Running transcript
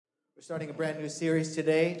We're starting a brand new series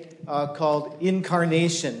today called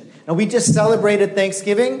Incarnation. Now, we just celebrated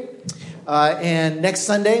Thanksgiving, and next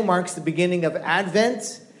Sunday marks the beginning of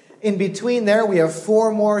Advent. In between there, we have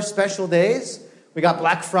 4 more special days. We got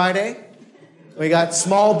Black Friday. We got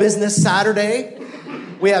Small Business Saturday.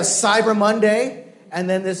 We have Cyber Monday, and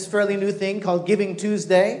then this fairly new thing called Giving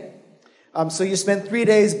Tuesday. So you spend 3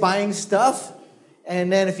 days buying stuff,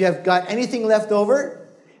 and then if you have got anything left over,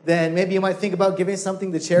 then maybe you might think about giving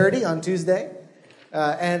something to charity on Tuesday.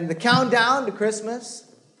 And the countdown to Christmas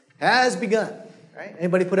has begun. Right?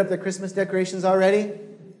 Anybody put up their Christmas decorations already?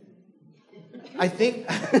 I think,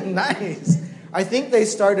 nice. I think they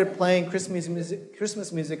started playing Christmas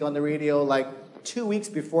music on the radio like 2 weeks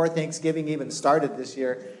before Thanksgiving even started this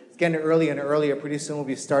year. It's getting earlier and earlier. Pretty soon we'll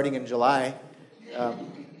be starting in July. I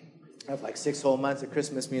have like 6 whole months of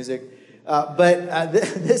Christmas music. But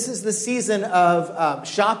this is the season of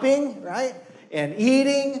shopping, right? And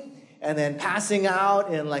eating, and then passing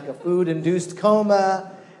out in like a food-induced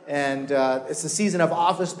coma. And it's the season of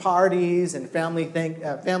office parties and family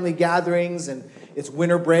gatherings, and it's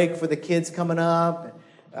winter break for the kids coming up.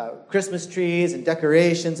 Christmas trees and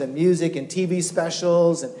decorations and music and TV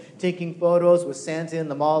specials and taking photos with Santa in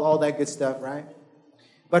the mall, all that good stuff, right?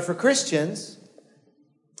 But for Christians,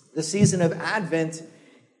 the season of Advent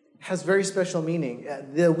has very special meaning.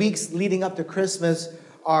 The weeks leading up to Christmas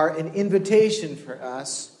are an invitation for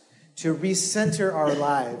us to recenter our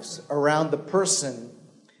lives around the person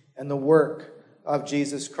and the work of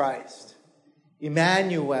Jesus Christ.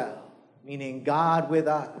 Emmanuel, meaning God with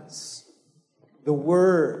us. The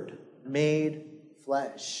Word made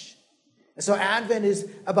flesh. And so Advent is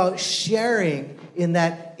about sharing in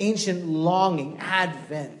that ancient longing,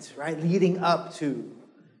 Advent, right, leading up to.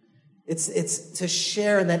 It's to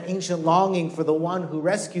share in that ancient longing for the one who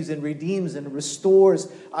rescues and redeems and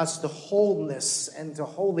restores us to wholeness and to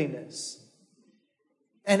holiness.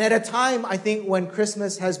 And at a time, I think, when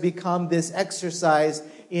Christmas has become this exercise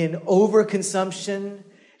in overconsumption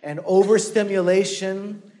and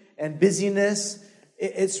overstimulation and busyness,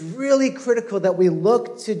 it's really critical that we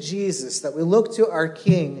look to Jesus, that we look to our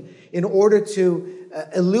King in order to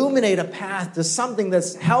illuminate a path to something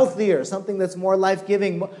that's healthier, something that's more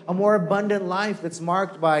life-giving, a more abundant life that's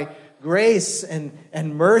marked by grace and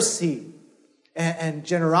mercy and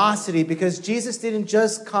generosity. Because Jesus didn't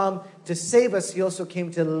just come to save us, He also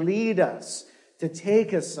came to lead us, to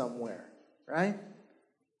take us somewhere, right?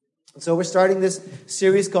 And so we're starting this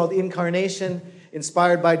series called Incarnation,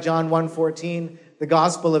 inspired by John 1:14. The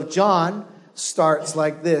Gospel of John starts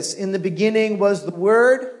like this. In the beginning was the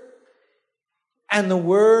Word, and the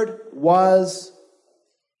Word was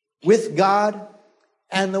with God,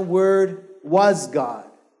 and the Word was God.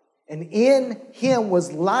 And in Him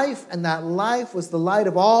was life, and that life was the light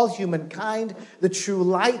of all humankind. The true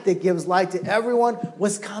light that gives light to everyone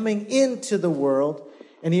was coming into the world.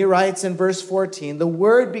 And he writes in verse 14, the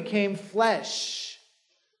Word became flesh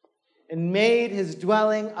and made His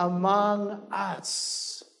dwelling among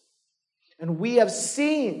us. And we have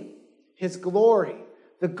seen His glory,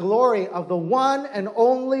 the glory of the one and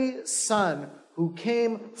only Son who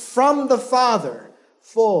came from the Father,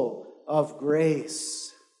 full of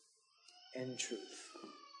grace and truth.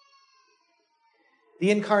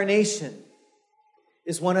 The Incarnation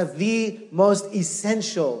is one of the most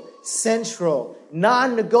essential, central,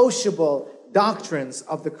 non-negotiable doctrines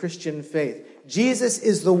of the Christian faith. Jesus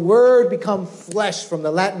is the Word become flesh, from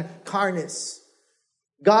the Latin carnis.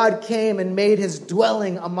 God came and made His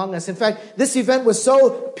dwelling among us. In fact, this event was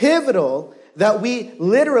so pivotal that we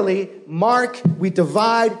literally we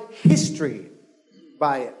divide history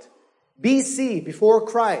by it. BC, before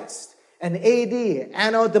Christ, and AD,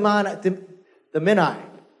 Anno Domini,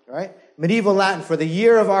 right? Medieval Latin for the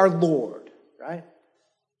year of our Lord, right?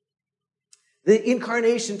 The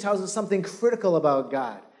Incarnation tells us something critical about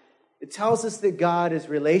God. It tells us that God is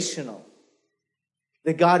relational,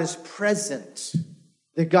 that God is present,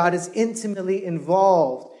 that God is intimately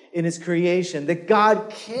involved in His creation, that God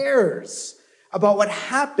cares about what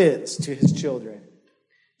happens to His children.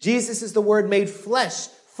 Jesus is the Word made flesh,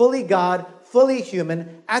 fully God, fully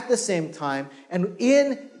human at the same time. And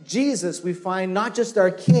in Jesus, we find not just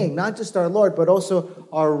our King, not just our Lord, but also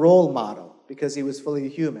our role model, because He was fully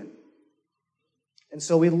human. And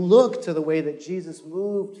so we look to the way that Jesus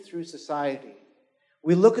moved through society.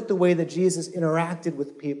 We look at the way that Jesus interacted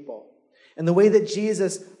with people, and the way that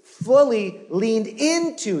Jesus fully leaned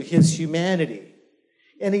into His humanity.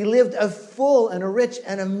 And He lived a full and a rich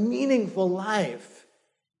and a meaningful life.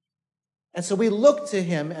 And so we look to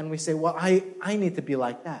Him and we say, well, I need to be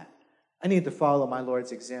like that. I need to follow my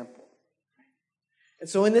Lord's example. And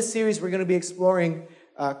so in this series, we're going to be exploring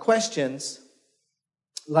questions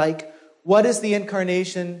like, what does the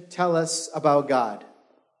Incarnation tell us about God?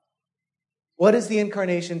 What does the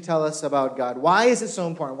Incarnation tell us about God? Why is it so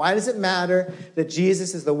important? Why does it matter that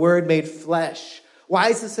Jesus is the Word made flesh? Why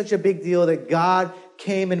is it such a big deal that God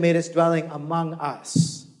came and made His dwelling among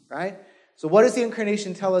us? Right? So what does the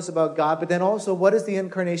Incarnation tell us about God? But then also, what does the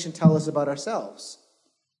Incarnation tell us about ourselves?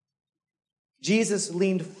 Jesus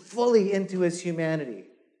leaned fully into His humanity.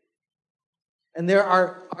 And there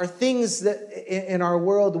are things that in our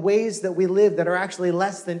world, ways that we live that are actually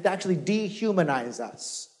dehumanize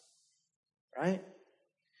us. Right?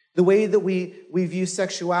 The way that we view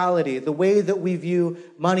sexuality, the way that we view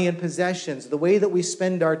money and possessions, the way that we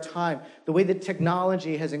spend our time, the way that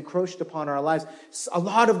technology has encroached upon our lives, a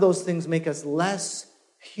lot of those things make us less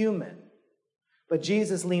human. But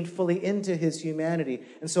Jesus leaned fully into His humanity.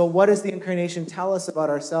 And so what does the Incarnation tell us about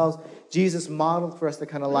ourselves? Jesus modeled for us the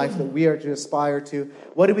kind of life that we are to aspire to.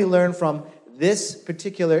 What do we learn from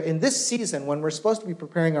in this season when we're supposed to be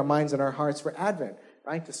preparing our minds and our hearts for Advent?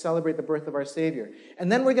 Right, to celebrate the birth of our Savior.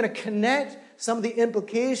 And then we're going to connect some of the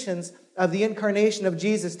implications of the incarnation of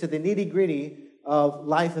Jesus to the nitty-gritty of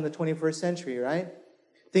life in the 21st century, right?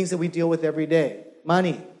 Things that we deal with every day.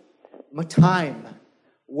 Money, time,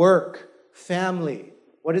 work, family.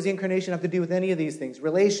 What does the incarnation have to do with any of these things?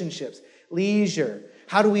 Relationships, leisure.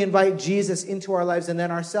 How do we invite Jesus into our lives and then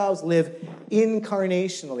ourselves live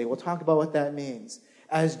incarnationally? We'll talk about what that means.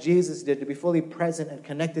 As Jesus did, to be fully present and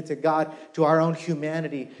connected to God, to our own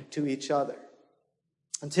humanity, to each other.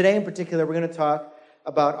 And today in particular, we're going to talk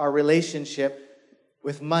about our relationship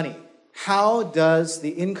with money. How does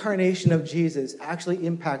the incarnation of Jesus actually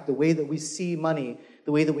impact the way that we see money,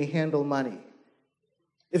 the way that we handle money?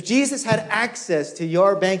 If Jesus had access to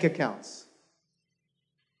your bank accounts,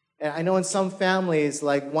 and I know in some families,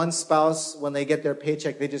 like one spouse, when they get their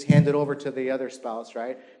paycheck, they just hand it over to the other spouse,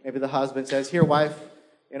 right? Maybe the husband says, "Here, wife,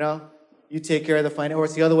 you take care of the finance," or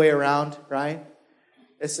it's the other way around, right?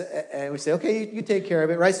 And we say, "Okay, you take care of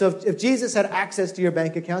it," right? So if Jesus had access to your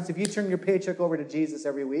bank accounts, if you turn your paycheck over to Jesus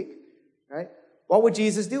every week, right, what would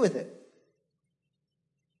Jesus do with it?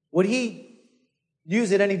 Would He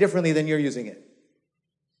use it any differently than you're using it?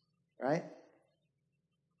 Right?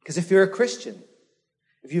 Because if you're a Christian,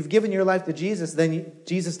 if you've given your life to Jesus, then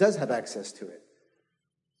Jesus does have access to it.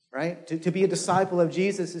 Right? To be a disciple of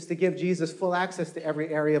Jesus is to give Jesus full access to every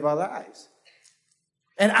area of our lives.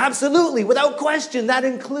 And absolutely, without question, that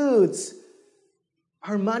includes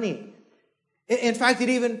our money. In fact,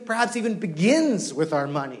 it perhaps even begins with our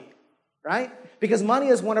money. Right? Because money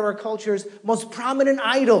is one of our culture's most prominent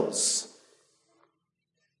idols.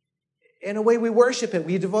 In a way, we worship it.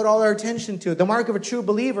 We devote all our attention to it. The mark of a true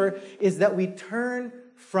believer is that we turn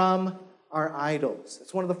from our idols.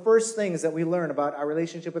 It's one of the first things that we learn about our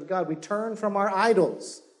relationship with God. We turn from our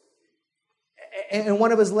idols. In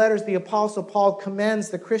one of his letters, the Apostle Paul commends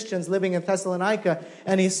the Christians living in Thessalonica,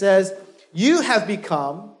 and he says, you have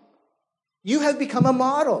become a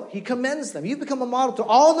model. He commends them. You've become a model to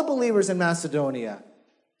all the believers in Macedonia.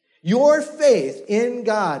 Your faith in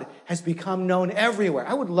God has become known everywhere.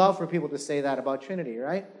 I would love for people to say that about Trinity,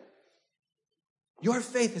 right? Your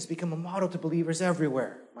faith has become a model to believers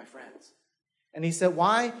everywhere, my friends. And he said,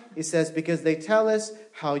 why? He says, because they tell us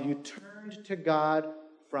how you turned to God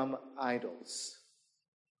from idols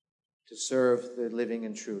to serve the living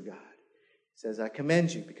and true God. He says, I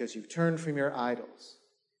commend you because you've turned from your idols.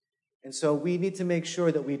 And so we need to make sure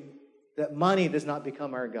that money does not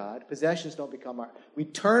become our God. Possessions don't become we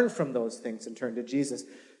turn from those things and turn to Jesus.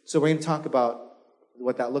 So we're going to talk about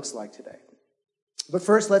what that looks like today. But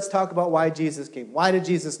first, let's talk about why Jesus came. Why did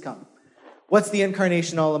Jesus come? What's the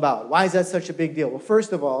incarnation all about? Why is that such a big deal? Well,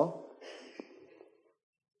 first of all,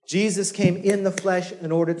 Jesus came in the flesh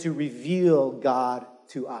in order to reveal God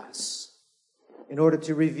to us. In order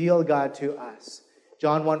to reveal God to us.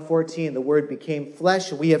 John 1:14, the Word became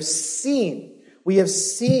flesh. We have seen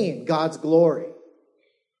God's glory.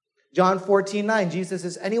 John 14:9, Jesus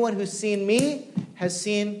says, anyone who's seen me has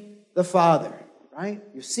seen the Father. Right?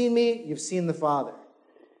 You've seen me, you've seen the Father.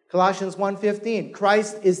 Colossians 1:15,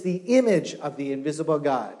 Christ is the image of the invisible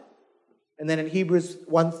God. And then in Hebrews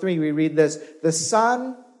 1:3, we read this, the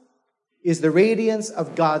Son is the radiance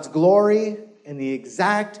of God's glory and the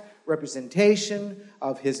exact representation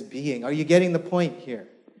of His being. Are you getting the point here?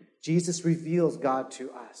 Jesus reveals God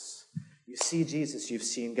to us. You see Jesus, you've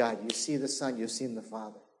seen God. You see the Son, you've seen the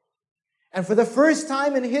Father. And for the first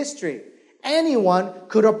time in history, anyone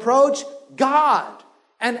could approach God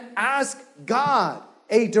and ask God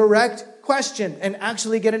a direct question and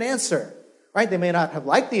actually get an answer. Right? They may not have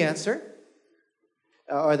liked the answer,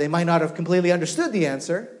 or they might not have completely understood the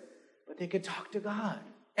answer, but they could talk to God.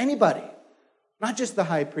 Anybody. Not just the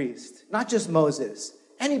high priest. Not just Moses.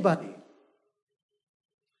 Anybody.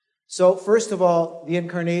 So, first of all, the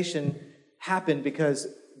incarnation happened because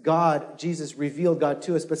Jesus revealed God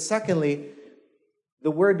to us. But secondly,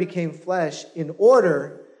 the Word became flesh in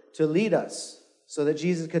order to lead us, so that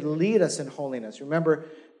Jesus could lead us in holiness. Remember,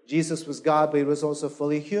 Jesus was God, but he was also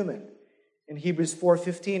fully human. In Hebrews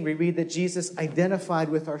 4:15, we read that Jesus identified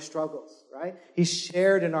with our struggles, right? He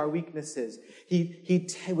shared in our weaknesses. He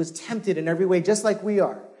was tempted in every way, just like we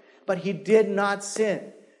are. But he did not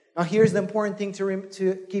sin. Now, here's the important thing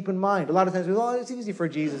to keep in mind. A lot of times, it's easy for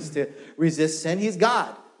Jesus to resist sin. He's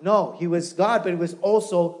God. No, he was God, but he was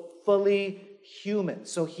also fully human.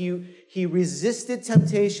 So he resisted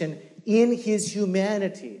temptation in his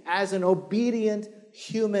humanity as an obedient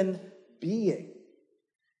human being,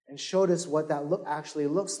 and showed us what that actually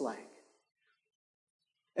looks like.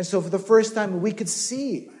 And so for the first time, we could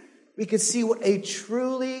see what a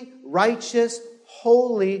truly righteous,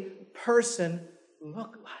 holy person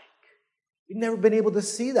looked like. We'd never been able to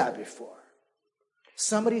see that before.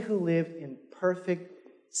 Somebody who lived in perfect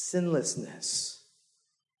sinlessness.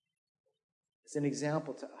 It's an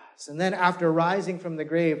example to us. And then after rising from the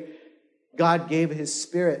grave, God gave his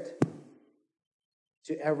Spirit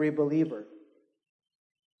to every believer,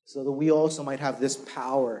 so that we also might have this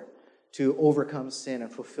power to overcome sin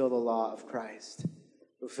and fulfill the law of Christ,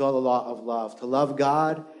 fulfill the law of love, to love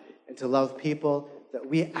God and to love people, that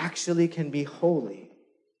we actually can be holy.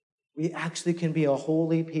 We actually can be a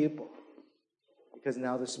holy people because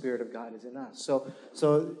now the Spirit of God is in us.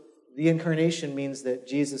 So the incarnation means that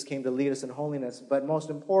Jesus came to lead us in holiness, but most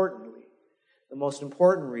importantly, the most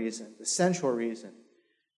important reason, the central reason,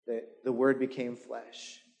 that the Word became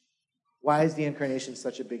flesh. Why is the incarnation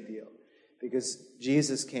such a big deal? Because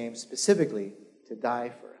Jesus came specifically to die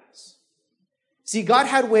for us. See, God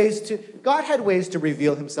had ways to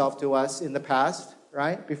reveal himself to us in the past,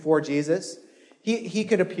 right? Before Jesus. He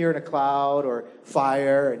could appear in a cloud or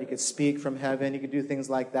fire, and he could speak from heaven. He could do things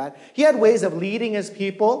like that. He had ways of leading his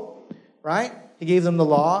people, right? He gave them the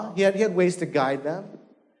law. He had ways to guide them.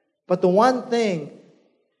 But the one thing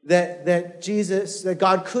that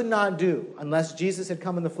God could not do unless Jesus had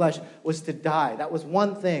come in the flesh was to die. That was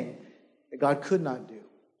one thing that God could not do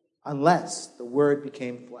unless the Word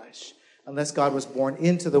became flesh, unless God was born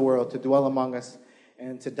into the world to dwell among us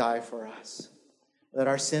and to die for us, that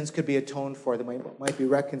our sins could be atoned for, that we might be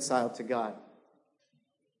reconciled to God,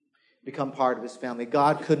 become part of his family.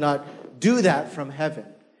 God could not do that from heaven.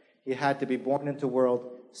 He had to be born into the world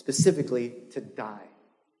specifically to die.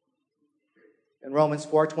 In Romans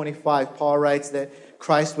 4:25, Paul writes that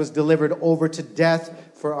Christ was delivered over to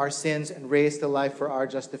death for our sins and raised to life for our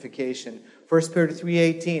justification. 1 Peter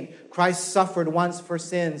 3:18, Christ suffered once for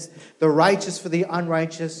sins, the righteous for the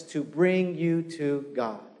unrighteous, to bring you to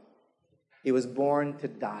God. He was born to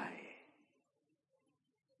die.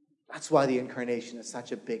 That's why the incarnation is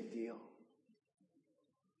such a big deal.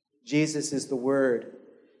 Jesus is the Word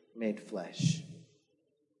made flesh.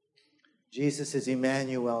 Jesus is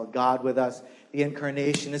Emmanuel, God with us. The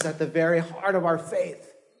incarnation is at the very heart of our faith.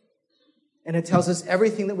 And it tells us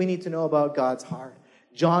everything that we need to know about God's heart.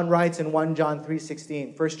 John writes in 1 John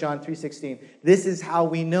 3:16, this is how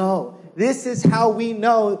we know. This is how we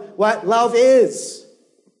know what love is.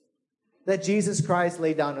 That Jesus Christ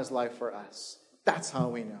laid down his life for us. That's how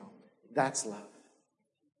we know. That's love.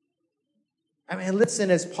 I mean, listen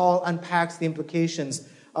as Paul unpacks the implications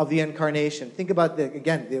of the incarnation. Think about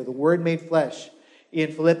the Word made flesh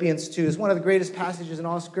in Philippians 2. It's one of the greatest passages in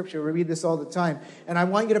all Scripture. We read this all the time. And I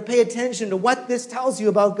want you to pay attention to what this tells you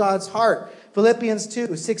about God's heart. Philippians 2,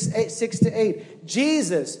 6-8.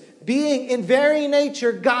 Jesus, being in very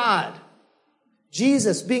nature God, did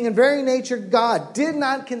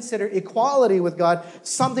not consider equality with God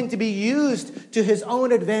something to be used to his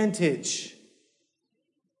own advantage.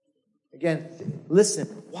 Again, listen.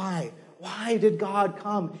 Why? Why did God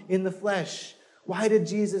come in the flesh? Why did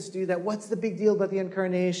Jesus do that? What's the big deal about the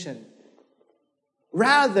incarnation?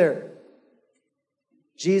 Rather,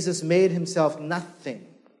 Jesus made himself nothing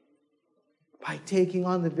by taking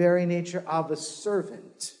on the very nature of a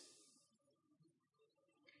servant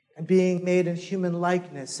and being made in human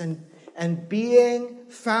likeness and being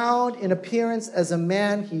found in appearance as a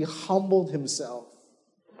man, he humbled himself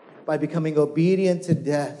by becoming obedient to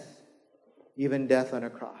death, even death on a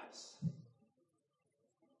cross.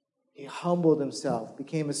 He humbled himself,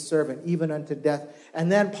 became a servant, even unto death.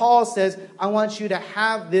 And then Paul says, I want you to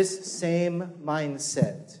have this same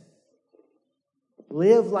mindset.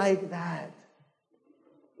 Live like that.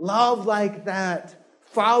 Love like that.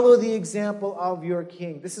 Follow the example of your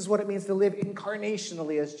King. This is what it means to live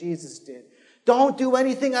incarnationally as Jesus did. Don't do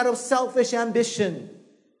anything out of selfish ambition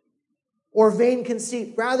or vain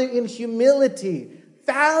conceit. Rather, in humility,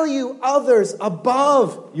 value others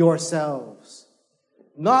above yourselves.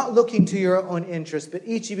 Not looking to your own interests, but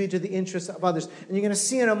each of you to the interests of others. And you're going to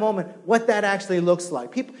see in a moment what that actually looks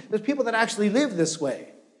like. There's people that actually live this way.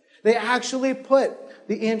 They actually put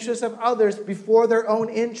the interests of others before their own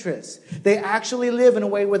interests. They actually live in a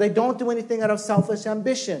way where they don't do anything out of selfish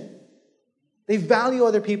ambition. They value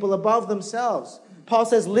other people above themselves. Paul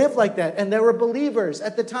says, live like that. And there were believers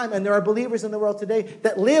at the time, and there are believers in the world today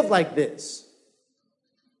that live like this.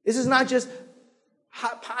 This is not just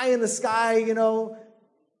pie in the sky,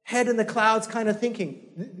 head in the clouds kind of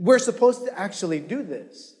thinking. We're supposed to actually do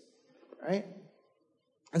this, right?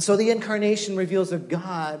 And so the incarnation reveals a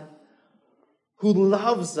God who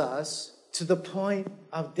loves us to the point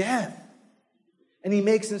of death. And he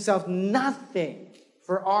makes himself nothing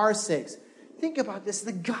for our sakes. Think about this.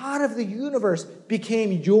 The God of the universe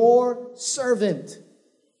became your servant.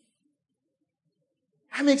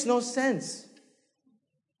 That makes no sense.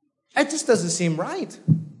 It just doesn't seem right.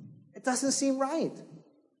 It doesn't seem right.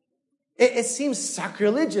 It seems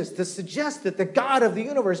sacrilegious to suggest that the God of the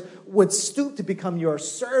universe would stoop to become your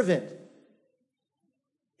servant.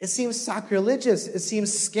 It seems sacrilegious. It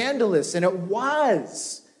seems scandalous. And it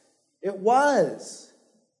was. It was.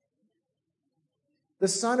 The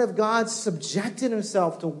Son of God subjected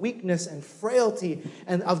himself to weakness and frailty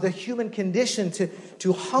and of the human condition,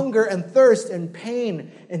 to hunger and thirst and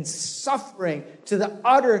pain and suffering, to the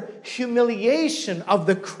utter humiliation of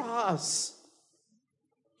the cross,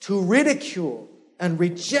 to ridicule and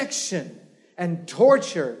rejection and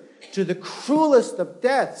torture, to the cruelest of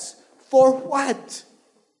deaths. For what?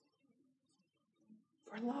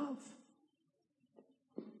 For love.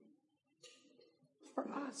 For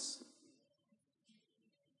us.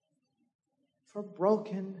 For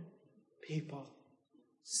broken people,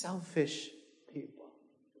 selfish people,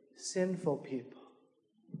 sinful people.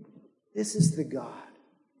 This is the God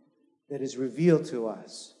that is revealed to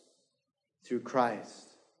us through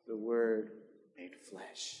Christ, the Word made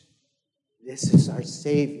flesh. This is our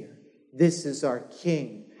Savior. This is our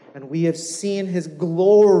King. And we have seen his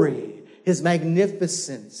glory, his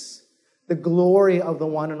magnificence, the glory of the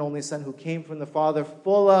one and only Son who came from the Father,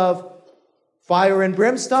 full of fire and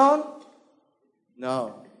brimstone.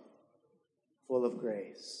 No, full of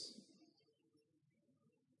grace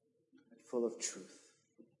and full of truth.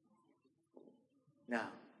 Now,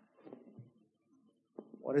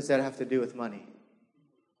 what does that have to do with money?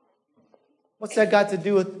 What's that got to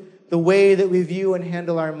do with the way that we view and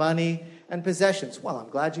handle our money and possessions? Well, I'm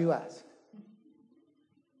glad you asked.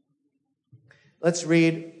 Let's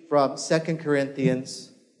read from 2 Corinthians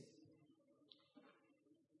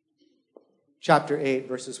chapter 8,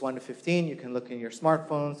 verses 1 to 15. You can look in your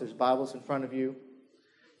smartphones. There's Bibles in front of you.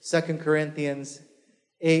 2 Corinthians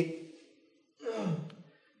 8,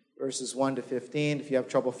 verses 1 to 15. If you have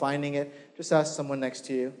trouble finding it, just ask someone next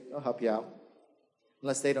to you. They'll help you out.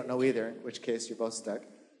 Unless they don't know either, in which case you're both stuck.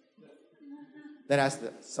 Then ask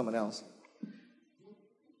someone else.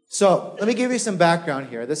 So, let me give you some background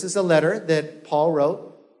here. This is a letter that Paul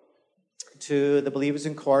wrote to the believers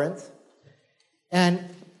in Corinth. And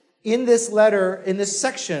in this letter, in this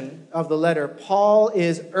section of the letter, Paul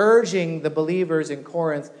is urging the believers in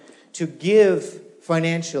Corinth to give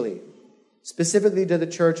financially, specifically to the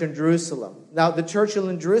church in Jerusalem. Now, the church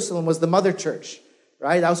in Jerusalem was the mother church,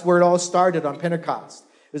 right? That was where it all started on Pentecost.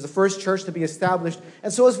 It was the first church to be established,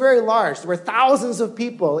 and so it was very large. There were thousands of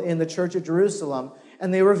people in the church of Jerusalem,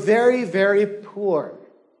 and they were very, very poor.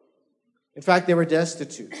 In fact, they were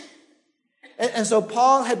destitute. And so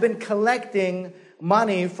Paul had been collecting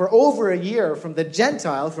money for over a year from the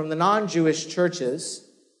Gentile, from the non-Jewish churches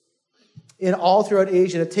in all throughout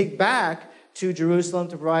Asia to take back to Jerusalem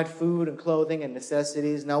to provide food and clothing and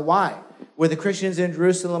necessities. Now, why? Were the Christians in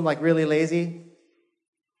Jerusalem really lazy?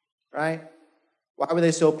 Right? Why were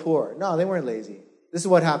they so poor? No, they weren't lazy. This is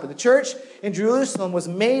what happened. The church in Jerusalem was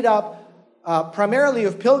made up primarily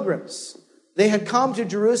of pilgrims. They had come to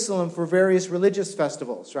Jerusalem for various religious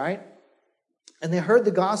festivals, right? And they heard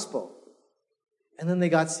the gospel. And then they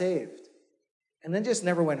got saved. And then just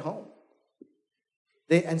never went home.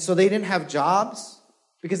 And so they didn't have jobs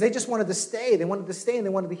because they just wanted to stay. They wanted to stay and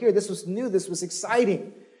they wanted to hear. This was new. This was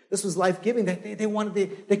exciting. This was life-giving.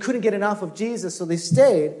 They couldn't get enough of Jesus, so they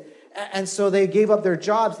stayed. And so they gave up their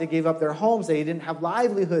jobs. They gave up their homes. They didn't have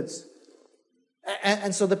livelihoods.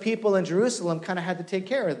 And so the people in Jerusalem kind of had to take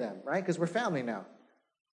care of them, right? Because we're family now.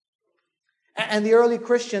 And the early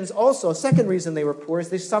Christians also, a second reason they were poor is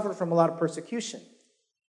they suffered from a lot of persecution.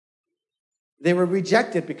 They were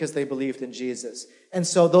rejected because they believed in Jesus. And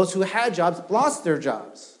so those who had jobs lost their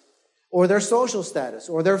jobs, or their social status,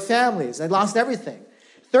 or their families. They lost everything.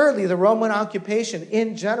 Thirdly, the Roman occupation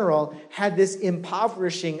in general had this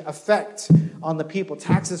impoverishing effect on the people.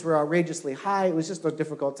 Taxes were outrageously high. It was just a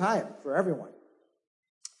difficult time for everyone.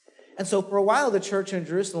 And so for a while, the church in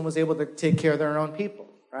Jerusalem was able to take care of their own people,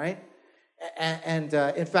 right? And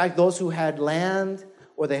in fact, those who had land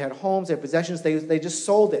or they had homes, they had possessions, they just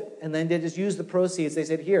sold it. And then they just used the proceeds. They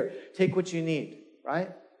said, here, take what you need,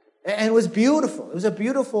 right? And it was beautiful. It was a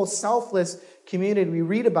beautiful, selfless community. We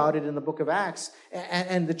read about it in the book of Acts.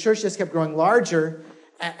 And the church just kept growing larger,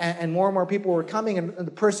 and more people were coming, and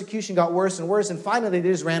the persecution got worse and worse. And finally, they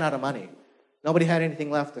just ran out of money. Nobody had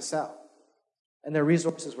anything left to sell. And their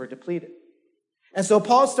resources were depleted. And so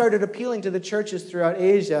Paul started appealing to the churches throughout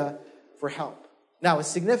Asia for help. Now, it's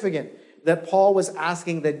significant that Paul was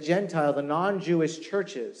asking the Gentile, the non-Jewish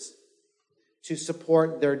churches, to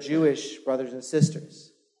support their Jewish brothers and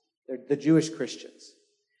sisters, the Jewish Christians.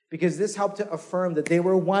 Because this helped to affirm that they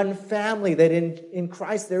were one family, that in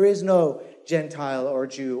Christ there is no Gentile or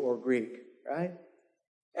Jew or Greek, right?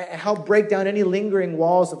 It helped break down any lingering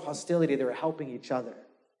walls of hostility. They were helping each other,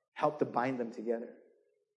 helped to bind them together.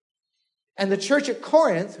 And the church at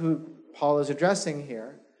Corinth, who Paul is addressing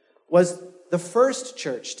here, was the first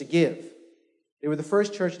church to give. They were the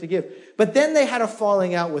first church to give. But then they had a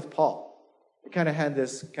falling out with Paul. They kind of had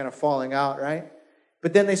this kind of falling out, right?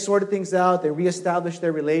 But then they sorted things out. They reestablished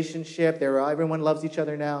their relationship. Everyone loves each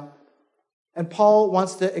other now. And Paul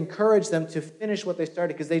wants to encourage them to finish what they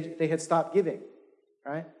started because they had stopped giving,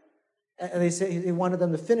 right? And he wanted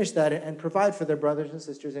them to finish that and provide for their brothers and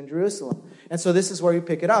sisters in Jerusalem. And so this is where we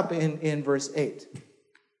pick it up in verse 8,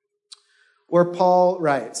 where Paul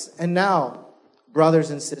writes, and now, brothers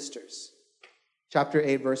and sisters, chapter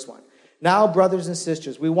 8, verse 1. Now, brothers and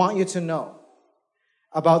sisters, we want you to know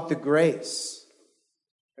about the grace.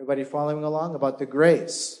 Everybody following along? About the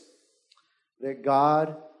grace that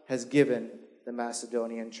God has given the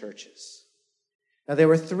Macedonian churches. Now, there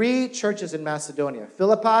were 3 churches in Macedonia: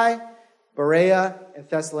 Philippi, Berea, and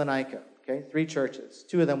Thessalonica. Okay, 3 churches.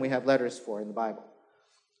 2 of them we have letters for in the Bible.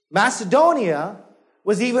 Macedonia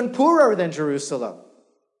was even poorer than Jerusalem.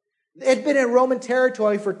 It had been in Roman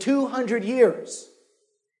territory for 200 years.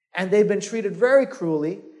 And they've been treated very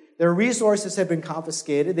cruelly. Their resources had been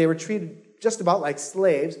confiscated. They were treated just about like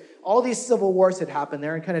slaves. All these civil wars had happened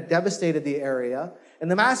there and kind of devastated the area. And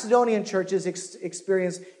the Macedonian churches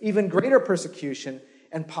experienced even greater persecution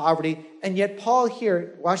and poverty. And yet Paul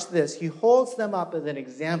here, watch this, he holds them up as an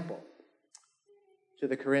example to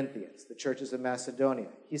the Corinthians, the churches of Macedonia.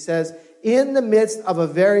 He says, in the midst of a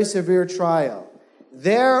very severe trial,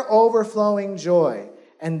 their overflowing joy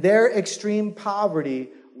and their extreme poverty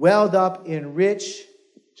welled up in rich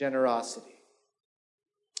generosity.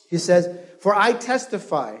 He says, for I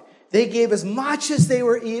testify, they gave as much as they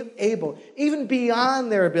were able, even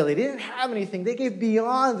beyond their ability. They didn't have anything. They gave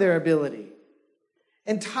beyond their ability,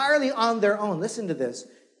 entirely on their own. Listen to this.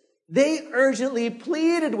 They urgently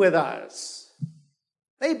pleaded with us.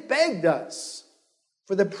 They begged us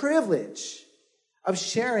for the privilege of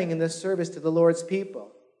sharing in this service to the Lord's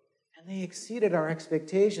people. And they exceeded our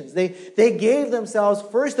expectations. They gave themselves,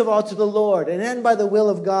 first of all, to the Lord, and then by the will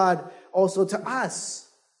of God, also to us.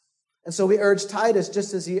 And so we urge Titus,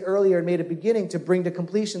 just as he earlier made a beginning, to bring to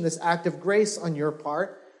completion this act of grace on your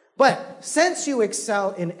part. But since you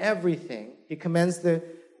excel in everything, he commends the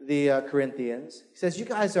Corinthians. He says, you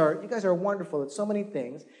guys are wonderful at so many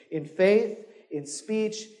things, in faith, in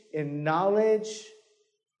speech, in knowledge.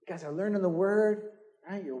 You guys are learning the word,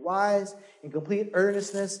 right? You're wise, in complete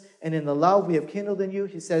earnestness, and in the love we have kindled in you.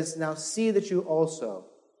 He says, now see that you also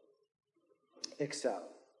excel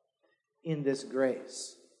in this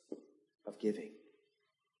grace of giving.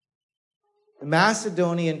 The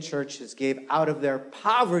Macedonian churches gave out of their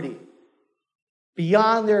poverty,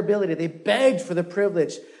 beyond their ability. They begged for the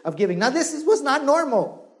privilege of giving. Now, was not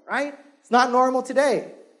normal, right? It's not normal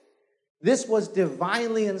today. This was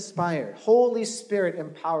divinely inspired, Holy Spirit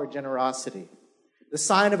empowered generosity, the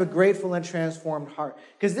sign of a grateful and transformed heart.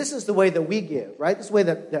 Because this is the way that we give, right? This is the way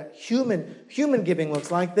that human giving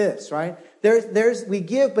looks like this, right? We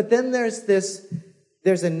give, but then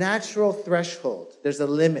there's a natural threshold. There's a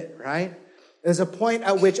limit, right? There's a point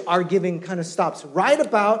at which our giving kind of stops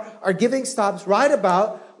our giving stops right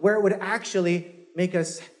about where it would actually make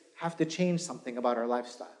us have to change something about our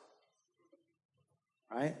lifestyle,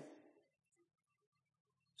 right?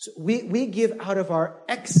 So we give out of our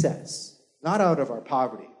excess, not out of our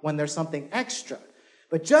poverty, when there's something extra.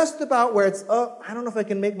 But just about where it's, I don't know if I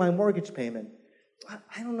can make my mortgage payment.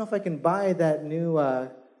 I don't know if I can buy that new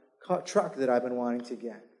truck that I've been wanting to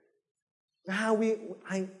get. Now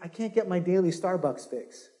I can't get my daily Starbucks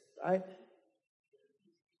fix, right?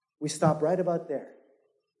 We stop right about there,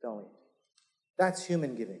 don't we? That's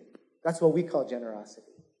human giving. That's what we call generosity.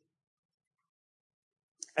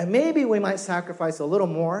 And maybe we might sacrifice a little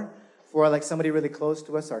more for like somebody really close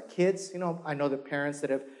to us, our kids. I know the parents that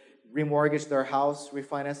have remortgaged their house,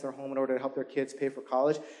 refinanced their home in order to help their kids pay for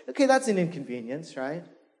college. Okay, that's an inconvenience, right?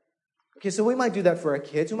 Okay, so we might do that for our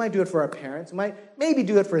kids. We might do it for our parents. We might maybe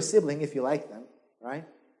do it for a sibling if you like them, right?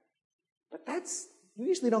 But you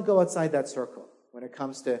usually don't go outside that circle when it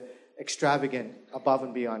comes to extravagant, above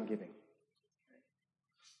and beyond giving.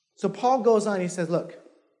 So Paul goes on, he says, look,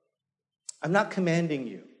 I'm not commanding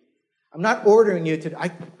you. I'm not ordering you to,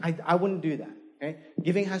 I wouldn't do that, okay?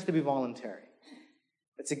 Giving has to be voluntary.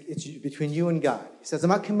 It's between you and God. He says, I'm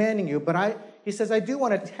not commanding you, but he says, I do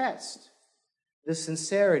want to test the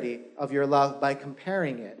sincerity of your love by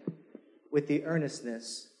comparing it with the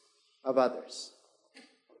earnestness of others.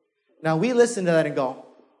 Now we listen to that and go,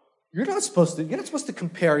 you're not supposed to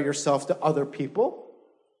compare yourself to other people,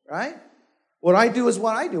 right? What I do is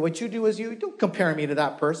what I do. What you do is you. Don't compare me to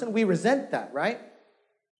that person. We resent that, right?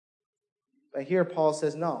 But here Paul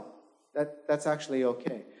says, no, that's actually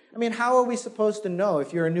okay. I mean, how are we supposed to know,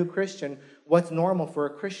 if you're a new Christian, what's normal for a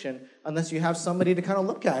Christian unless you have somebody to kind of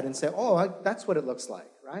look at and say, that's what it looks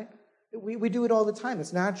like, right? We do it all the time.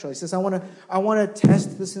 It's natural. He says, I want to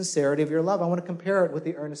test the sincerity of your love. I want to compare it with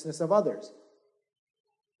the earnestness of others.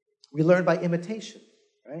 We learn by imitation,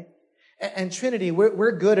 right? And Trinity,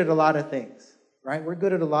 we're good at a lot of things, right? We're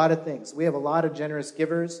good at a lot of things. We have a lot of generous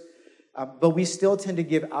givers, but we still tend to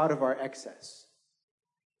give out of our excess.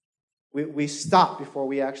 We stop before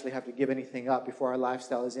we actually have to give anything up, before our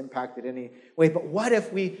lifestyle is impacted any way. But what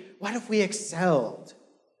if we excelled?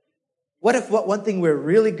 What if one thing we're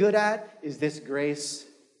really good at is this grace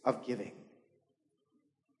of giving?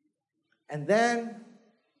 And then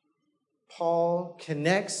Paul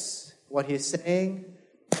connects what he's saying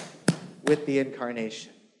with the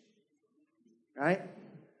Incarnation. Right?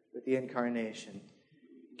 With the Incarnation.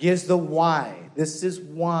 Gives the why. This is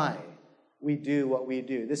why we do what we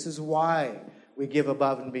do. This is why we give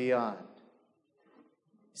above and beyond.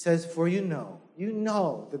 He says, for you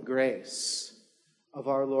know the grace of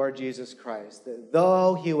our Lord Jesus Christ, that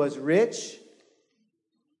though he was rich,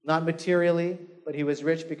 not materially, but he was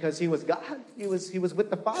rich because he was God. He was with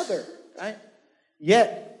the Father, right?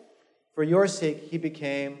 Yet, for your sake, he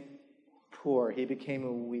became poor. He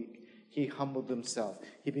became weak. He humbled himself.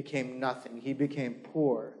 He became nothing. He became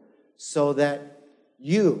poor so that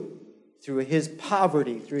you, through his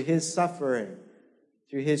poverty, through his suffering,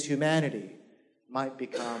 through his humanity, might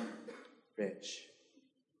become rich.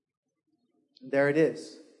 And there it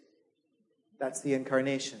is. That's the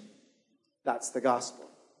Incarnation. That's the gospel,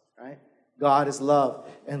 right? God is love.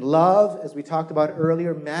 And love, as we talked about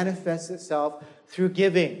earlier, manifests itself through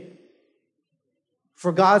giving.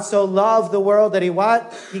 For God so loved the world that he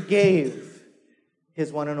what? He gave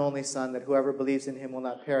his one and only Son, that whoever believes in him will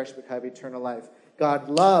not perish but have eternal life. God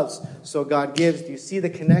loves, so God gives. Do you see the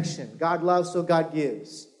connection? God loves, so God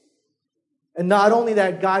gives. And not only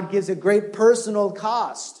that, God gives at great personal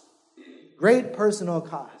cost. Great personal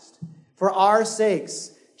cost. For our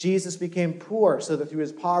sakes, Jesus became poor so that through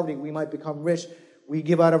his poverty we might become rich. We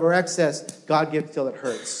give out of our excess. God gives till it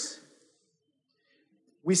hurts.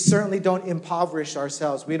 We certainly don't impoverish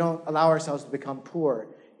ourselves. We don't allow ourselves to become poor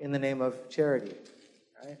in the name of charity.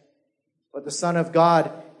 Right? But the Son of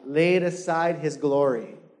God laid aside his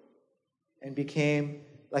glory and became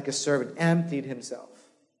like a servant, emptied himself.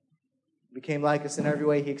 Became like us in every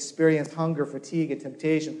way. He experienced hunger, fatigue, and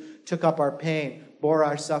temptation, took up our pain, bore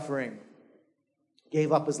our suffering,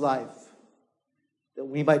 gave up his life, that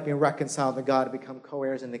we might be reconciled to God and become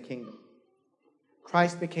co-heirs in the kingdom.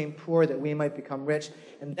 Christ became poor that we might become rich.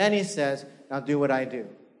 And then he says, now do what I do.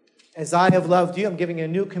 As I have loved you, I'm giving you a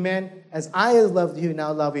new command. As I have loved you,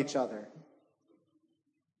 now love each other.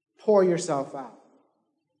 Pour yourself out.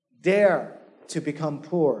 Dare to become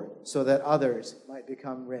poor so that others might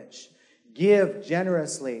become rich. Give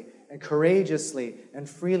generously and courageously and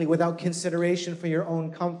freely without consideration for your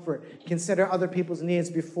own comfort. Consider other people's needs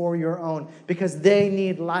before your own, because they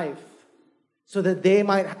need life so that they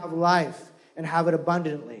might have life and have it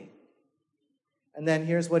abundantly. And then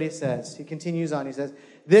here's what he says. He continues on. He says,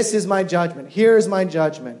 this is my judgment. Here is my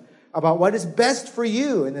judgment about what is best for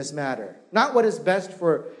you in this matter. Not what is best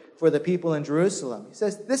for the people in Jerusalem. He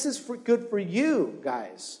says, this is good for you,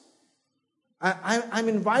 guys. I'm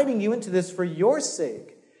inviting you into this for your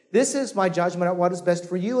sake. This is my judgment on what is best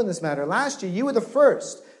for you in this matter. Last year, you were the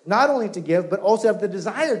first, not only to give, but also have the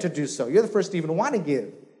desire to do so. You're the first to even want to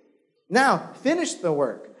give. Now, finish the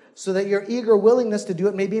work so that your eager willingness to do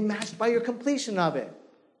it may be matched by your completion of it.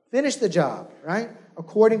 Finish the job, right?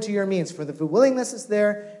 According to your means. For the willingness is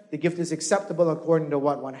there, the gift is acceptable according to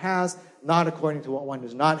what one has, not according to what one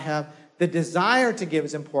does not have. The desire to give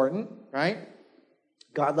is important, right?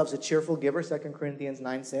 God loves a cheerful giver, 2 Corinthians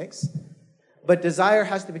 9:6. But desire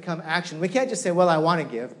has to become action. We can't just say, well, I want to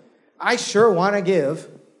give. I sure want to give,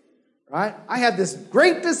 right? I have this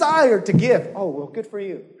great desire to give. Oh, well, good for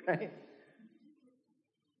you, right?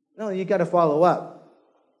 No, you got to follow up.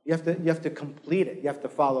 You have to complete it. You have to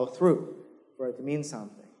follow through for it to mean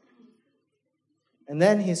something. And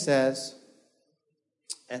then he says,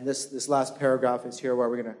 and this last paragraph is here where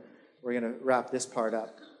we're gonna wrap this part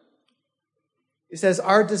up. He says,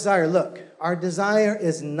 our desire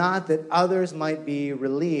is not that others might be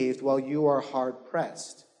relieved while you are hard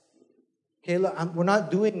pressed. Okay, look, we're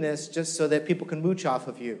not doing this just so that people can mooch off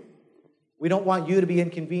of you. We don't want you to be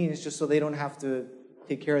inconvenienced just so they don't have to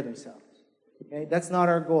take care of themselves. Okay, that's not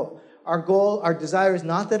our goal. Our desire is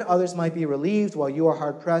not that others might be relieved while you are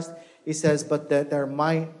hard pressed. He says, but that there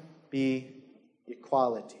might be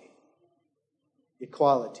equality.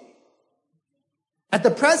 Equality. At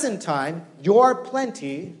the present time, your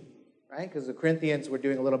plenty, right, because the Corinthians were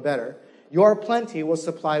doing a little better, your plenty will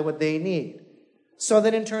supply what they need. So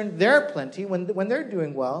that in turn, their plenty, when they're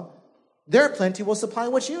doing well, their plenty will supply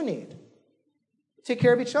what you need. Take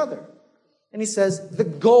care of each other. And he says, the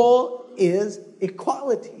goal is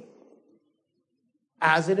equality.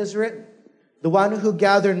 As it is written, the one who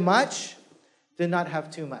gathered much did not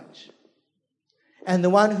have too much. And the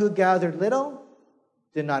one who gathered little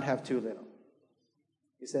did not have too little.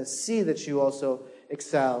 He says, see that you also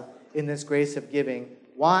excel in this grace of giving.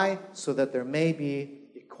 Why? So that there may be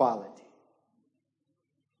equality.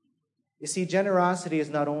 You see, generosity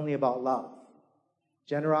is not only about love.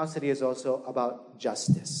 Generosity is also about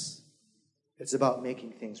justice. It's about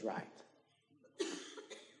making things right.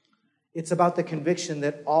 It's about the conviction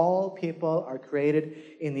that all people are created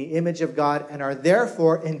in the image of God and are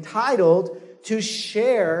therefore entitled to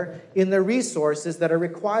share in the resources that are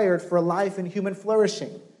required for life and human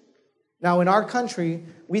flourishing. Now, in our country,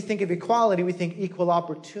 we think of equality, we think equal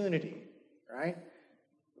opportunity, right?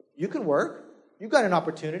 You can work. You've got an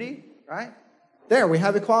opportunity, right? There, we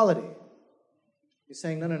have equality. He's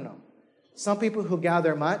saying, no. Some people who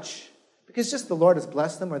gather much, because just the Lord has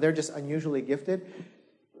blessed them, or they're just unusually gifted,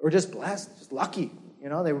 or just blessed, just lucky. You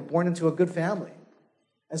know, they were born into a good family.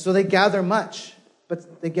 And so they gather much,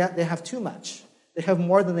 but they have too much. They have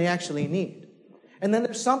more than they actually need. And then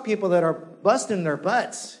there's some people that are busting their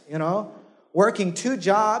butts, you know, working 2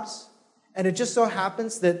 jobs, and it just so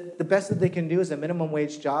happens that the best that they can do is a minimum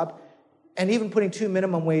wage job. And even putting 2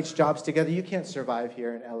 minimum wage jobs together, you can't survive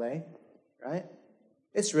here in LA, right?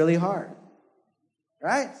 It's really hard,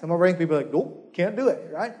 right? Some of our young people are like, nope, can't do it,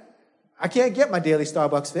 right? I can't get my daily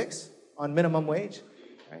Starbucks fix on minimum wage,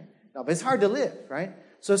 right? No, but it's hard to live, right?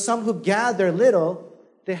 So some who gather little,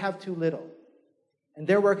 they have too little. And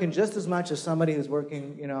they're working just as much as somebody who's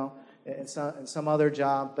working, you know, in some other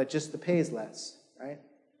job, but just the pay is less, right?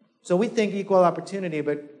 So we think equal opportunity,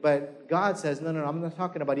 but God says, no, I'm not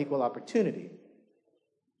talking about equal opportunity.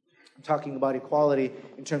 I'm talking about equality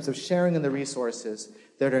in terms of sharing in the resources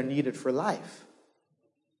that are needed for life.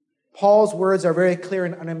 Paul's words are very clear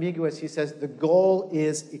and unambiguous. He says the goal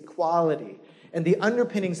is equality. And the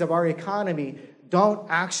underpinnings of our economy don't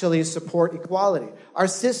actually support equality. Our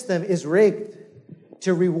system is rigged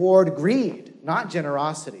to reward greed, not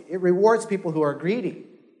generosity. It rewards people who are greedy.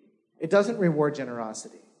 It doesn't reward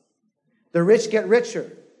generosity. The rich get richer,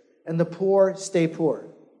 and the poor stay poor.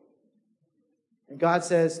 And God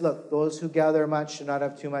says, look, those who gather much should not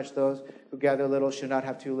have too much. Those who gather little should not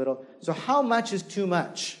have too little. So how much is too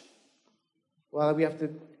much? Well, we have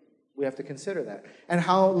to consider that. And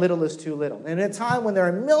how little is too little? And in a time when there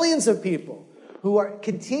are millions of people who are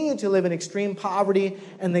continue to live in extreme poverty,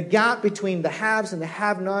 and the gap between the haves and the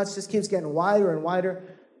have-nots just keeps getting wider and wider,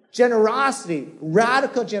 generosity,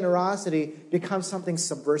 radical generosity, becomes something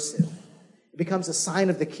subversive. It becomes a sign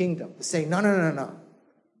of the kingdom, to say, no.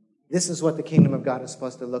 This is what the kingdom of God is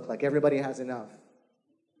supposed to look like. Everybody has enough,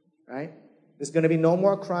 right? There's going to be no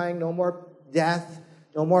more crying, no more death,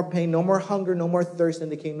 no more pain, no more hunger, no more thirst in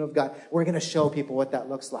the kingdom of God. We're going to show people what that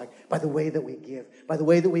looks like by the way that we give, by the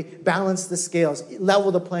way that we balance the scales,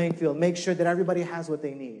 level the playing field, make sure that everybody has what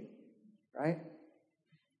they need, right?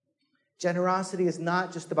 Generosity is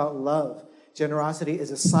not just about love. Generosity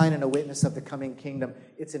is a sign and a witness of the coming kingdom.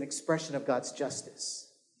 It's an expression of God's justice.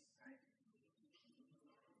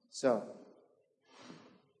 So,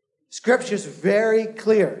 Scripture's very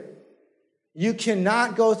clear You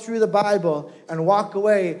cannot go through the Bible and walk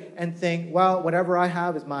away and think, well, whatever I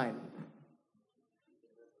have is mine.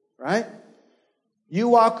 Right? You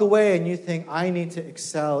walk away and you think, I need to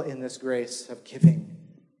excel in this grace of giving.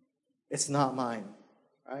 It's not mine.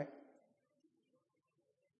 Right?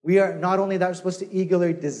 We are not only that we're supposed to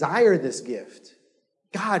eagerly desire this gift.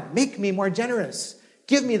 God, make me more generous.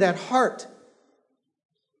 Give me that heart.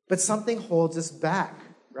 But something holds us back,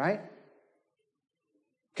 right?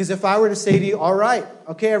 Because if I were to say to you, all right,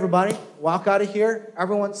 okay, everybody, walk out of here.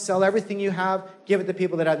 Everyone, sell everything you have. Give it to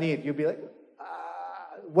people that have need. You'd be like,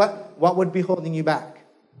 what would be holding you back?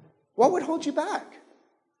 What would hold you back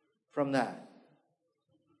from that?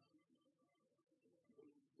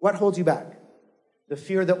 What holds you back? The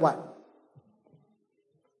fear that what?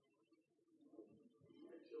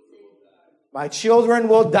 My children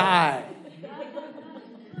will die.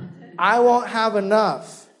 I won't have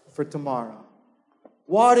enough for tomorrow.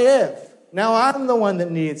 What if? Now I'm the one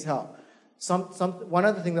that needs help. One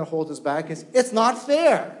other thing that holds us back is it's not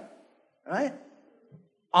fair. Right?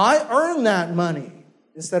 I earned that money.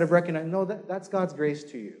 Instead of recognizing, no, that's God's grace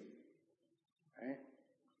to you. Right?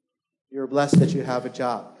 You're blessed that you have a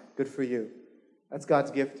job. Good for you. That's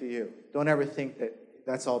God's gift to you. Don't ever think that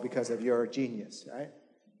that's all because of your genius, right?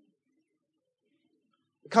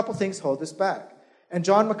 A couple things hold us back. And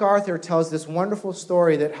John MacArthur tells this wonderful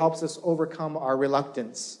story that helps us overcome our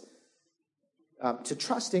reluctance to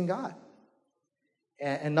trust in God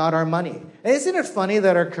and not our money. And isn't it funny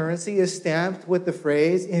that our currency is stamped with the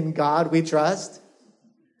phrase, in God we trust?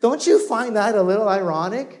 Don't you find that a little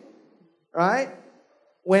ironic? Right?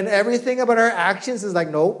 When everything about our actions is like,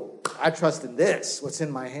 nope. I trust in this, what's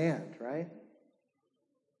in my hand, right?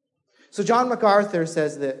 So John MacArthur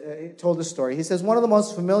says that, he told a story. He says, one of the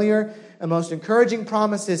most familiar and most encouraging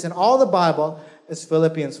promises in all the Bible is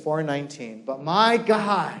Philippians 4:19. But my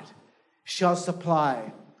God shall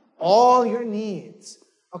supply all your needs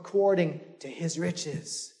according to his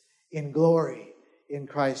riches in glory in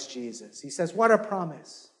Christ Jesus. He says, what a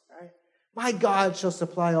promise, right? My God shall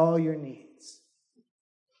supply all your needs.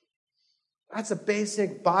 That's a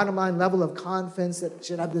basic bottom line level of confidence that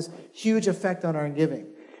should have this huge effect on our giving.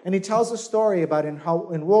 And he tells a story about how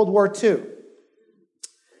in World War II,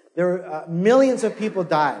 there were millions of people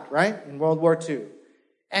died, right, in World War II.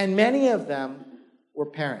 And many of them were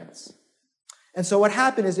parents. And so what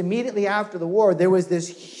happened is immediately after the war, there was this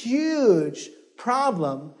huge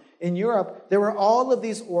problem in Europe. There were all of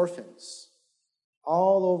these orphans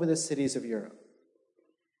all over the cities of Europe.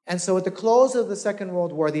 And so at the close of the Second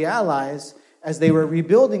World War, the Allies, as they were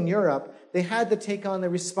rebuilding Europe, they had to take on the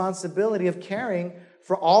responsibility of caring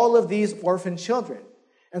for all of these orphan children.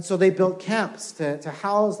 And so they built camps to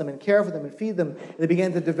house them and care for them and feed them. They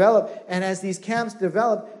began to develop. And as these camps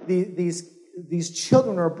developed, these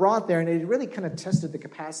children were brought there, and it really kind of tested the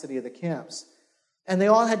capacity of the camps. And they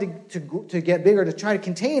all had to get bigger to try to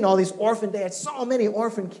contain all these orphan. They had so many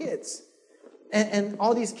orphan kids. And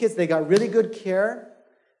all these kids, they got really good care.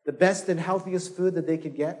 The best and healthiest food that they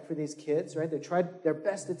could get for these kids, right? They tried their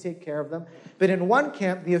best to take care of them. But in one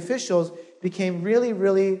camp, the officials became really,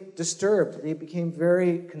 really disturbed. They became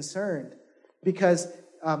very concerned because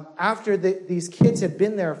after these kids had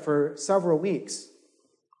been there for several weeks,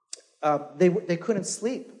 they couldn't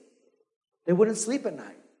sleep. They wouldn't sleep at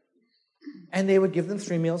night. And they would give them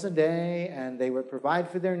 3 meals a day, and they would provide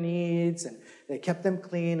for their needs, and they kept them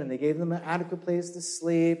clean, and they gave them an adequate place to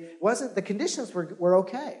sleep. The conditions were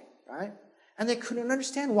okay, right? And they couldn't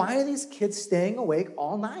understand, why are these kids staying awake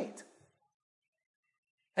all night?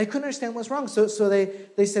 They couldn't understand what's wrong. So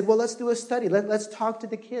they said, well, let's do a study. Let's talk to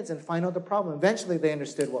the kids and find out the problem. Eventually, they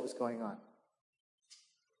understood what was going on.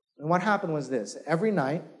 And what happened was this. Every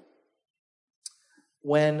night,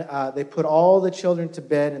 when they put all the children to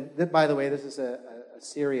bed, and by the way, this is a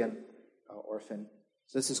Syrian orphan,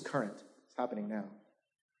 so this is current. It's happening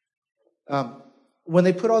now. When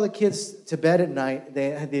they put all the kids to bed at night, they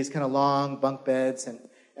had these kind of long bunk beds,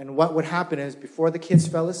 and what would happen is before the kids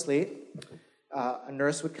fell asleep, a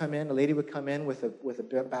nurse would come in, a lady would come in with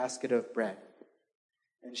a basket of bread,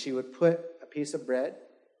 and she would put a piece of bread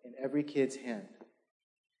in every kid's hand.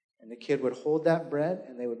 And the kid would hold that bread,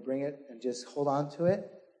 and they would bring it and just hold on to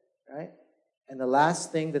it, right? And the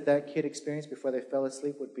last thing that kid experienced before they fell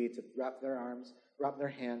asleep would be to wrap their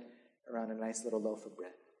hand around a nice little loaf of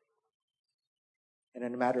bread. And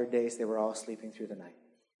in a matter of days, they were all sleeping through the night.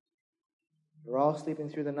 They were all sleeping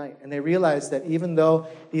through the night. And they realized that even though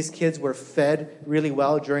these kids were fed really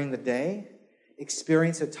well during the day,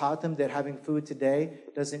 experience had taught them that having food today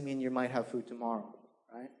doesn't mean you might have food tomorrow,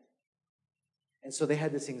 right? And so they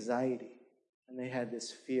had this anxiety, and they had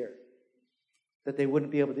this fear. that they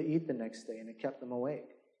wouldn't be able to eat the next day, and it kept them awake.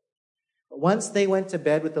 But once they went to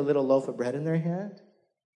bed with a little loaf of bread in their hand,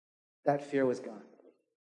 that fear was gone,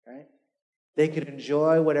 right? They could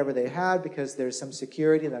enjoy whatever they had because there's some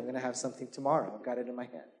security that I'm going to have something tomorrow. I've got it in my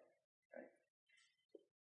hand. Right?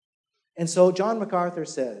 And so John MacArthur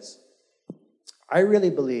says, I really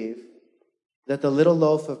believe that the little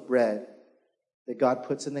loaf of bread that God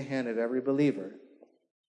puts in the hand of every believer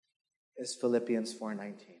is Philippians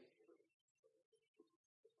 4:19.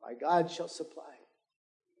 My God shall supply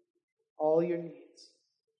all your needs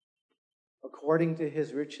according to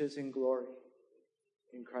his riches and glory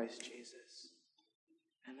in Christ Jesus.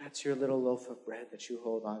 And that's your little loaf of bread that you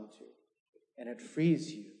hold on to. And it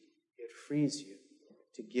frees you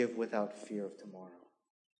to give without fear of tomorrow.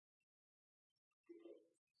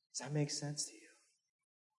 Does that make sense to you?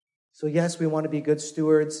 So yes, we want to be good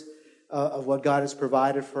stewards of what God has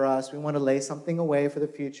provided for us. We want to lay something away for the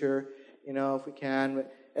future, if we can.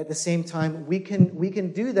 But at the same time, we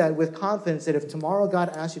can do that with confidence that if tomorrow God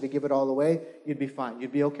asked you to give it all away, you'd be fine.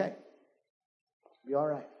 You'd be okay. You'd be all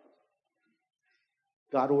right.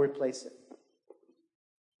 God will replace it.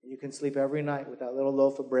 You can sleep every night with that little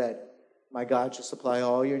loaf of bread. My God shall supply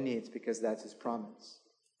all your needs because that's his promise.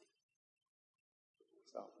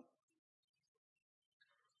 So,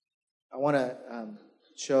 I want to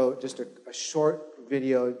show just a short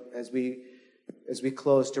video as we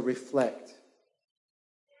close to reflect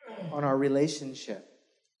on our relationship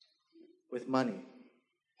with money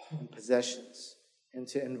and possessions, and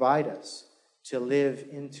to invite us to live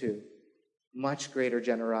into much greater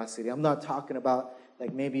generosity. I'm not talking about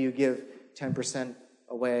like maybe you give 10%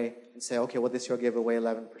 away and say, okay, well, this year I'll give away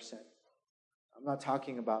 11%. I'm not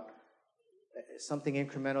talking about something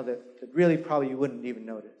incremental that really probably you wouldn't even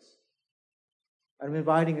notice. I'm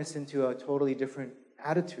inviting us into a totally different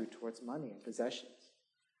attitude towards money and possessions.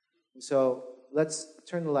 And so let's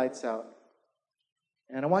turn the lights out.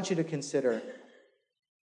 And I want you to consider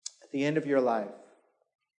at the end of your life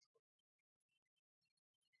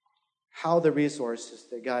how the resources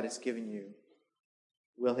that God has given you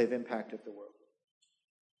will have impacted the world.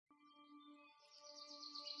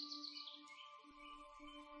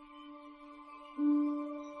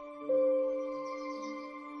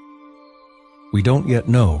 We don't yet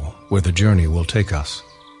know where the journey will take us,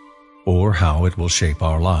 or how it will shape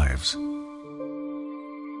our lives.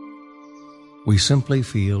 We simply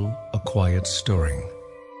feel a quiet stirring,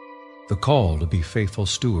 the call to be faithful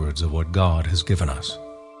stewards of what God has given us.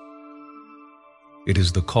 It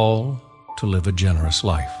is the call to live a generous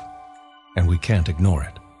life, and we can't ignore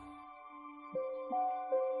it.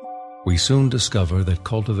 We soon discover that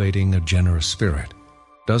cultivating a generous spirit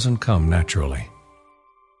doesn't come naturally.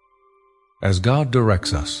 As God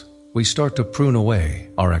directs us, we start to prune away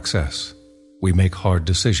our excess. We make hard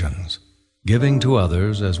decisions, giving to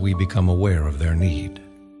others as we become aware of their need.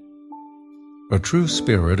 A true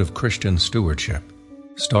spirit of Christian stewardship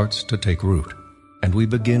starts to take root, and we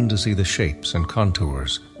begin to see the shapes and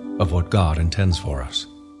contours of what God intends for us.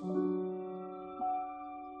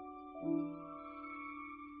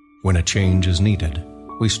 When a change is needed,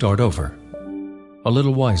 we start over, a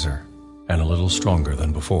little wiser and a little stronger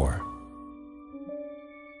than before.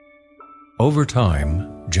 Over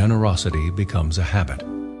time, generosity becomes a habit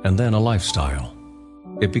and then a lifestyle.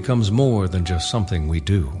 It becomes more than just something we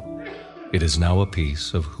do. It is now a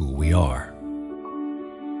piece of who we are.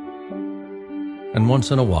 And once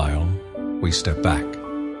in a while, we step back.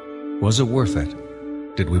 Was it worth it?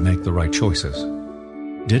 Did we make the right choices?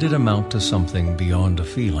 Did it amount to something beyond a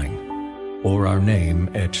feeling, or our name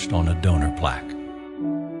etched on a donor plaque?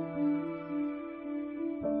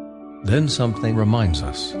 Then something reminds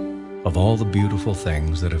us of all the beautiful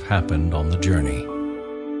things that have happened on the journey,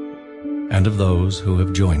 and of those who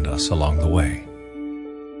have joined us along the way.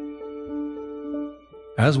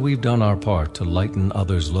 As we've done our part to lighten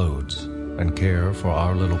others' loads and care for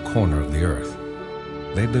our little corner of the earth,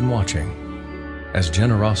 they've been watching. As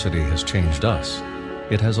generosity has changed us,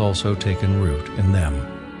 it has also taken root in them.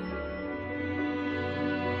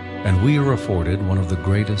 And we are afforded one of the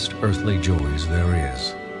greatest earthly joys there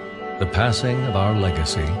is, the passing of our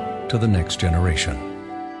legacy to the next generation,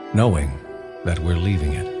 knowing that we're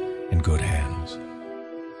leaving it in good hands.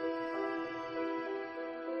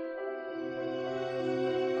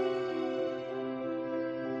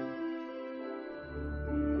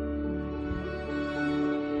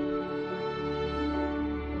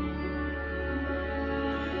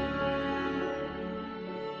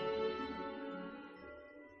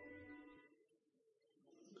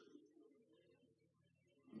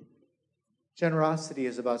 Generosity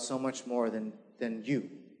is about so much more than you.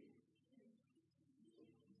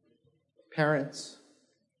 Parents,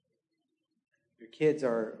 your kids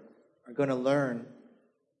are going to learn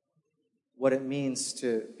what it means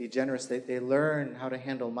to be generous. They learn how to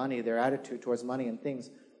handle money, their attitude towards money and things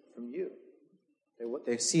from you.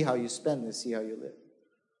 They see how you spend, they see how you live.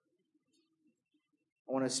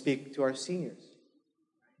 I want to speak to our seniors.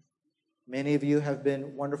 Many of you have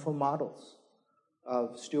been wonderful models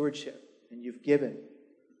of stewardship, and you've given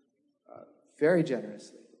very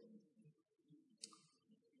generously.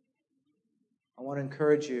 I want to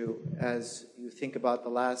encourage you as you think about the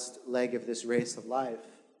last leg of this race of life,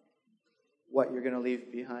 what you're going to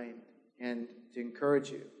leave behind, and to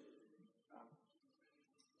encourage you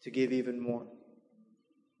to give even more.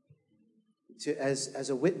 As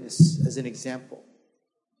a witness, as an example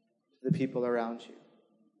to the people around you.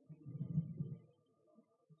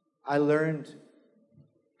 I learned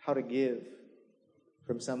how to give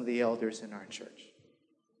from some of the elders in our church.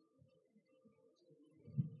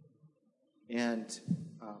 And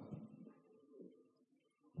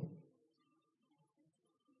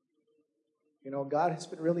God has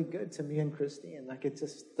been really good to me and Christine. Like, it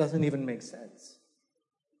just doesn't even make sense.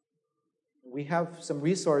 We have some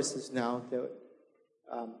resources now that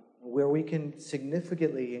where we can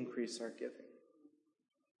significantly increase our giving.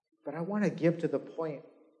 But I want to give to the point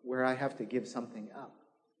where I have to give something up,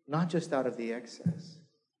 not just out of the excess,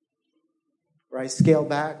 where I scale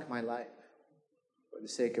back my life for the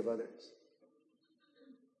sake of others.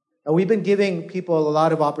 Now, we've been giving people a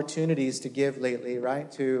lot of opportunities to give lately,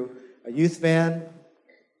 right? To a youth van,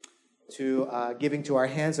 to giving to our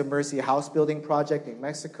Hands of Mercy house building project in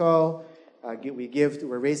Mexico.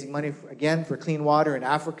 We're raising money again for clean water in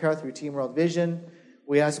Africa through Team World Vision.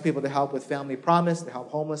 We ask people to help with Family Promise, to help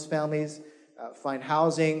homeless families find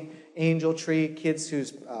housing. Angel Tree, kids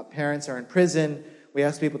whose parents are in prison. We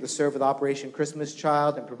ask people to serve with Operation Christmas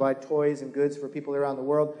Child and provide toys and goods for people around the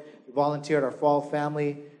world. We volunteered our Fall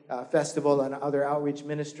Family Festival and other outreach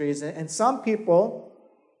ministries. And some people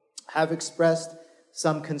have expressed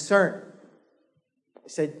some concern. They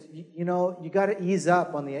said, you got to ease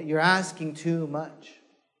up on you're asking too much.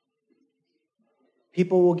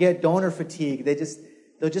 People will get donor fatigue.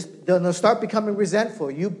 They'll start becoming resentful.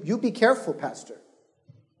 You be careful, Pastor.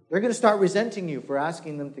 They're going to start resenting you for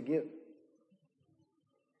asking them to give.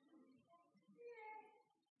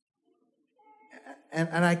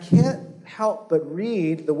 And I can't help but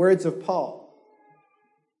read the words of Paul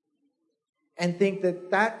and think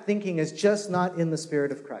that thinking is just not in the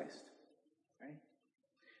Spirit of Christ. Right?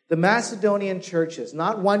 The Macedonian churches,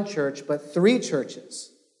 not one church, but 3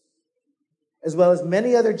 churches, as well as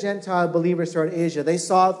many other Gentile believers throughout Asia, they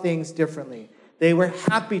saw things differently. They were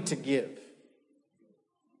happy to give.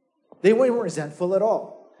 They weren't resentful at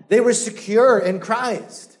all. They were secure in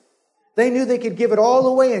Christ. They knew they could give it all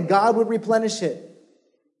away and God would replenish it.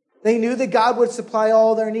 They knew that God would supply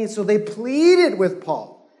all their needs, so they pleaded with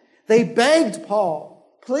Paul. They begged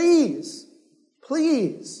Paul, please,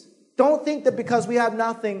 don't think that because we have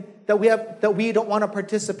nothing that we don't want to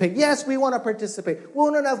participate. Yes, we want to participate.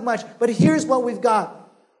 We don't have much, but here's what we've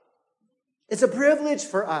got. It's a privilege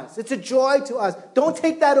for us. It's a joy to us. Don't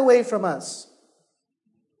take that away from us.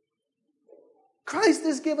 Christ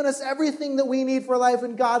has given us everything that we need for life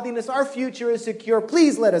and godliness. Our future is secure.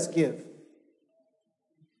 Please let us give.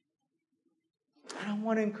 And I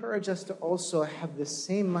want to encourage us to also have the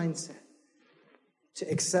same mindset,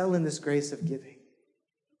 to excel in this grace of giving.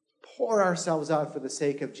 Pour ourselves out for the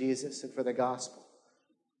sake of Jesus and for the gospel,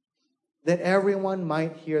 that everyone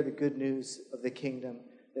might hear the good news of the kingdom,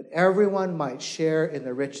 that everyone might share in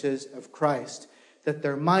the riches of Christ, that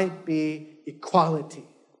there might be equality.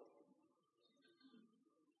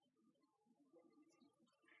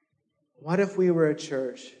 What if we were a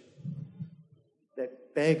church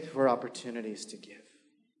that begged for opportunities to give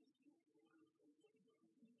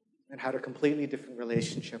and had a completely different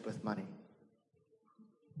relationship with money?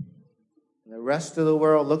 And the rest of the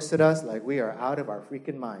world looks at us like we are out of our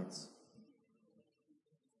freaking minds.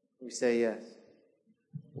 We say, yes,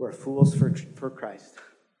 we're fools for Christ.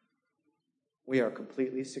 We are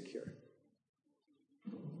completely secure.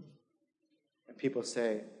 And people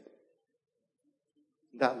say,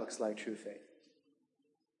 that looks like true faith.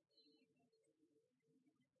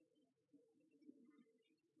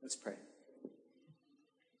 Let's pray.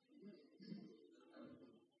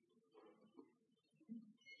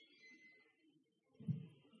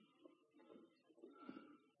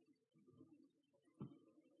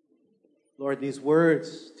 Lord, these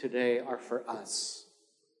words today are for us.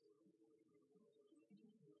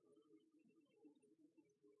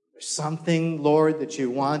 There's something, Lord, that you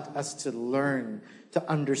want us to learn, to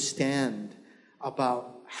understand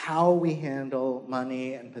about how we handle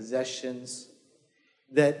money and possessions,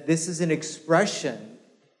 that this is an expression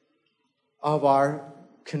of our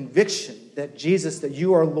conviction that Jesus, that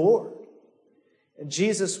you are Lord. And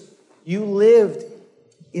Jesus, you lived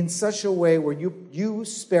in such a way where you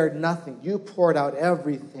spared nothing. You poured out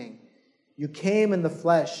everything. You came in the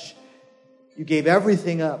flesh. You gave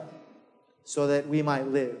everything up so that we might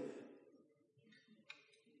live.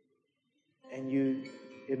 And you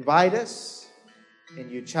invite us, and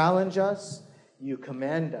you challenge us, you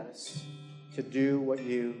command us to do what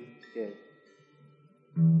you did.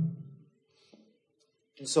 And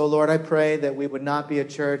so, Lord, I pray that we would not be a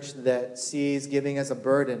church that sees giving as a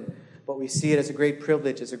burden, but we see it as a great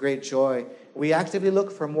privilege, as a great joy. We actively look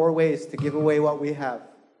for more ways to give away what we have.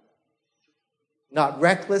 Not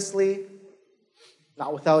recklessly,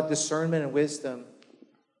 not without discernment and wisdom,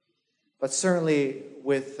 but certainly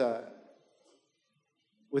with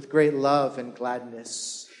great love and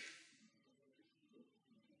gladness.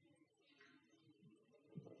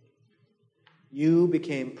 You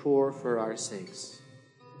became poor for our sakes.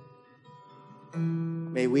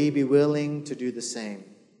 May we be willing to do the same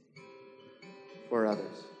for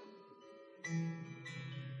others.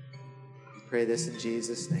 We pray this in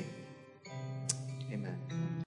Jesus' name.